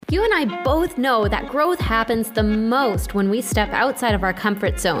You and I both know that growth happens the most when we step outside of our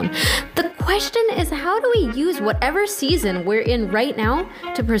comfort zone. The question is, how do we use whatever season we're in right now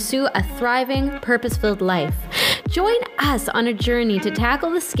to pursue a thriving, purpose-filled life? Join us on a journey to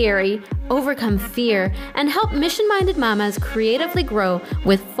tackle the scary, overcome fear, and help mission-minded mamas creatively grow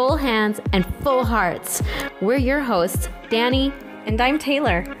with full hands and full hearts. We're your hosts, Danny. And I'm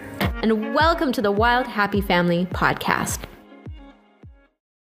Taylor. And welcome to the Wild Happy Family podcast.